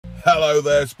Hello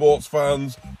there, sports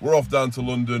fans. We're off down to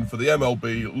London for the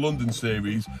MLB London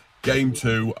Series, Game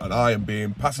 2, and I am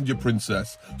being passenger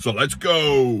princess. So let's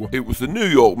go! It was the New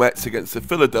York Mets against the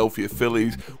Philadelphia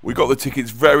Phillies. We got the tickets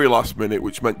very last minute,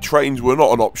 which meant trains were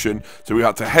not an option, so we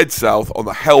had to head south on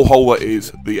the hellhole that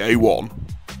is the A1.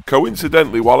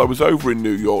 Coincidentally, while I was over in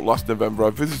New York last November, I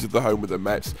visited the home of the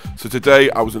Mets, so today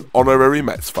I was an honorary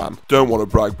Mets fan. Don't want to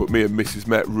brag, but me and Mrs.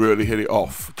 Met really hit it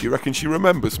off. Do you reckon she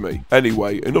remembers me?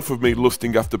 Anyway, enough of me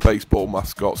lusting after baseball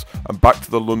mascots, and back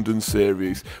to the London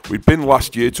Series. We'd been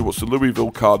last year to watch the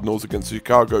Louisville Cardinals against the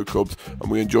Chicago Cubs, and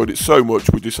we enjoyed it so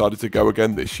much we decided to go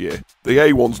again this year. The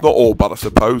A1's not all bad, I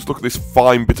suppose. Look at this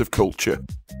fine bit of culture.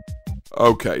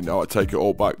 Okay, no, I take it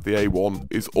all back. The A1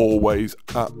 is always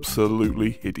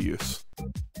absolutely hideous.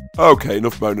 Okay,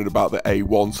 enough moaning about the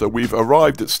A1. So we've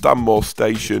arrived at Stanmore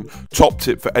Station. Top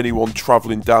tip for anyone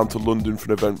travelling down to London for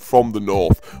an event from the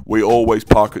north. We always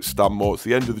park at Stanmore. It's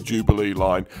the end of the Jubilee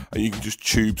line, and you can just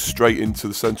tube straight into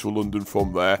the central London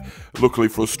from there. Luckily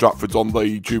for us, Stratford's on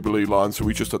the Jubilee line, so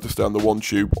we just had to stay on the one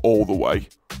tube all the way.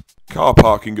 Car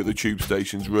parking at the tube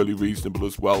station's really reasonable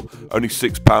as well, only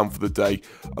 £6 for the day.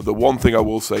 The one thing I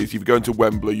will say is if you're going to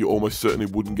Wembley, you almost certainly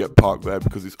wouldn't get parked there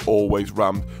because it's always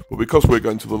rammed. But because we're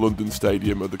going to the London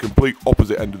Stadium at the complete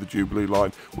opposite end of the Jubilee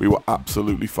line, we were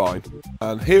absolutely fine.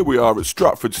 And here we are at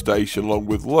Stratford Station along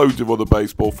with loads of other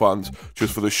baseball fans,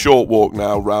 just for the short walk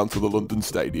now round to the London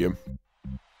Stadium.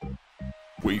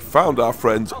 We found our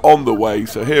friends on the way,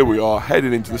 so here we are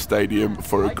heading into the stadium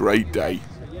for a great day.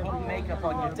 Makeup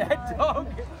on your dead dog.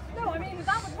 No, I mean,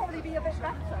 that would probably be a bit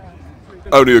better.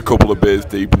 Only a couple of beers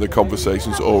deep and the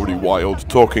conversation's already wild,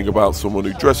 talking about someone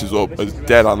who dresses up as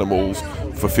dead animals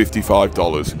for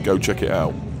 $55. Go check it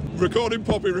out. Recording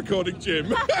Poppy, recording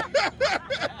Jim.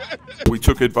 We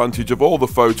took advantage of all the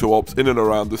photo ops in and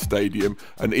around the stadium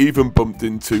and even bumped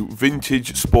into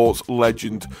vintage sports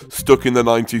legend stuck in the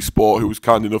 90s sport who was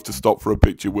kind enough to stop for a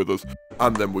picture with us.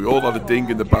 And then we all had a ding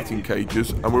in the batting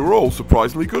cages and we were all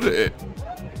surprisingly good at it.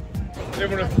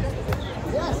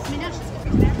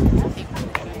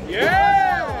 Yeah!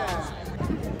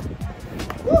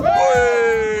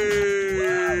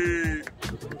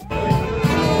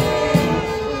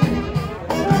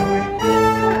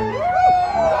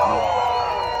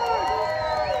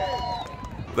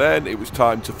 Then it was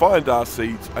time to find our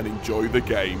seats and enjoy the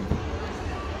game.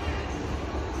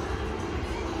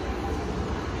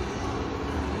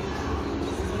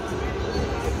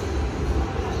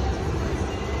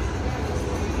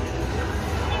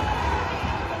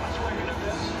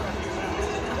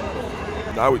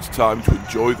 Now it's time to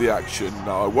enjoy the action.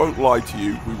 Now I won't lie to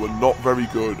you, we were not very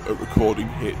good at recording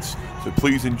hits, so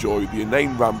please enjoy the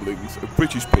inane ramblings of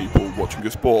British people watching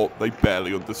a sport they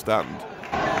barely understand.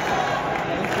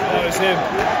 Oh, it's him.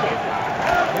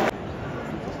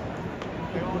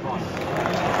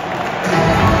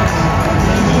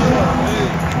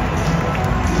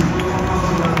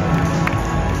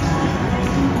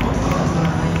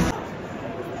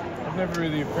 I've never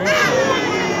really appreciated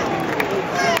it.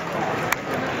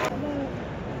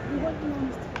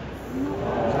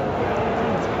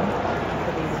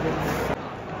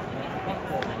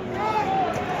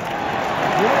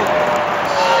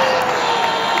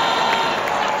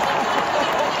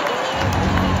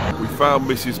 Found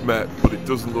Mrs. Met, but it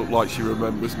doesn't look like she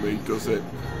remembers me, does it?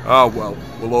 Ah well,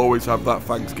 we'll always have that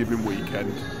Thanksgiving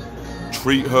weekend.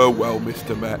 Treat her well,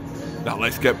 Mr. Met. Now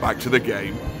let's get back to the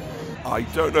game. I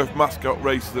don't know if mascot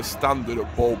races are standard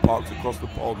at ballparks across the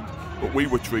pond, but we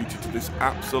were treated to this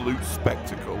absolute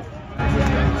spectacle.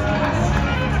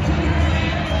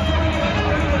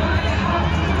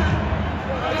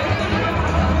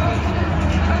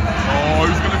 Oh,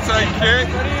 who's going to take it?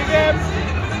 Ready again?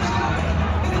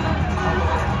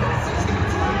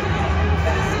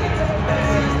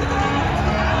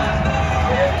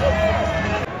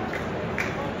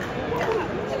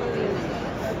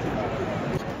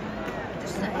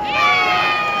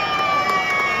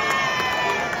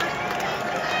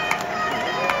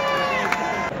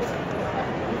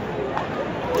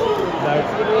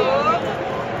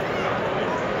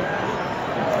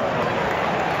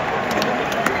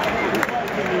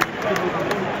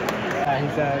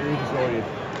 He's redeployed.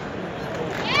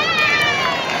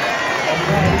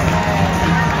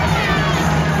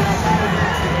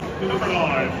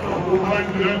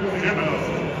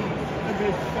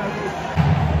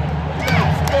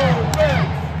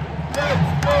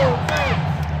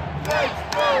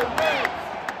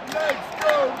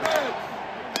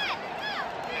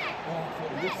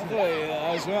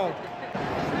 As well.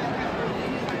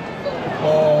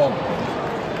 Oh.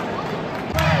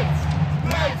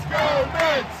 Let's go,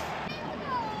 Mets!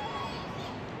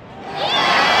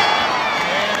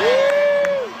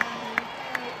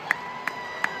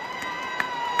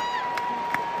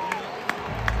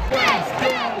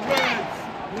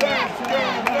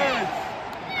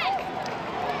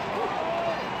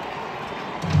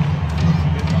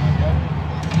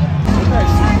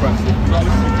 impressive, because at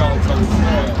least you can't tell it's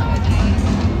there.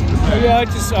 Yeah,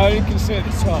 I only can see at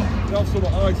the top. They have some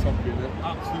ice hockey, they're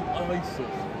absolute ices.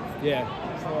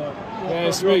 Yeah. It's like, Yeah,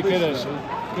 it's really good at it.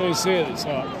 You can see at the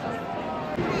top.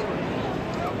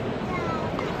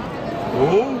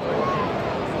 Oh!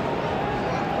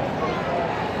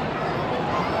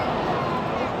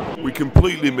 We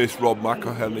completely missed Rob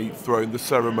McElhenney throwing the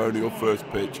ceremonial first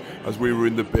pitch as we were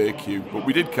in the beer queue, but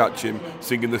we did catch him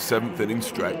singing the 7th inning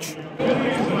stretch.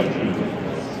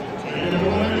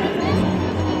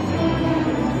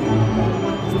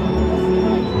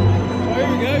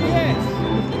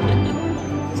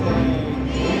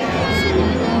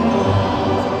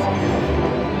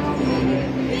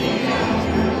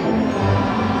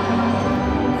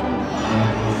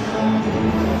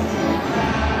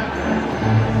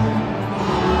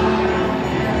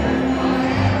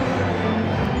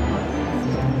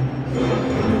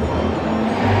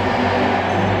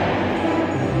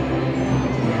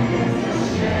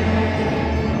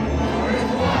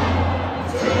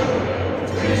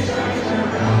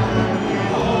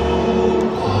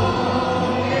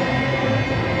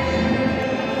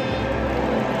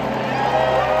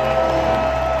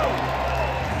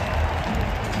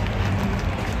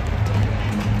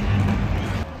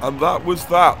 And that was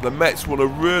that. The Mets won a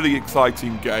really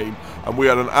exciting game, and we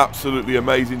had an absolutely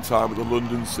amazing time at the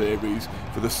London Series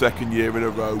for the 2nd year in a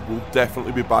row. We'll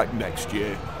definitely be back next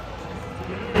year.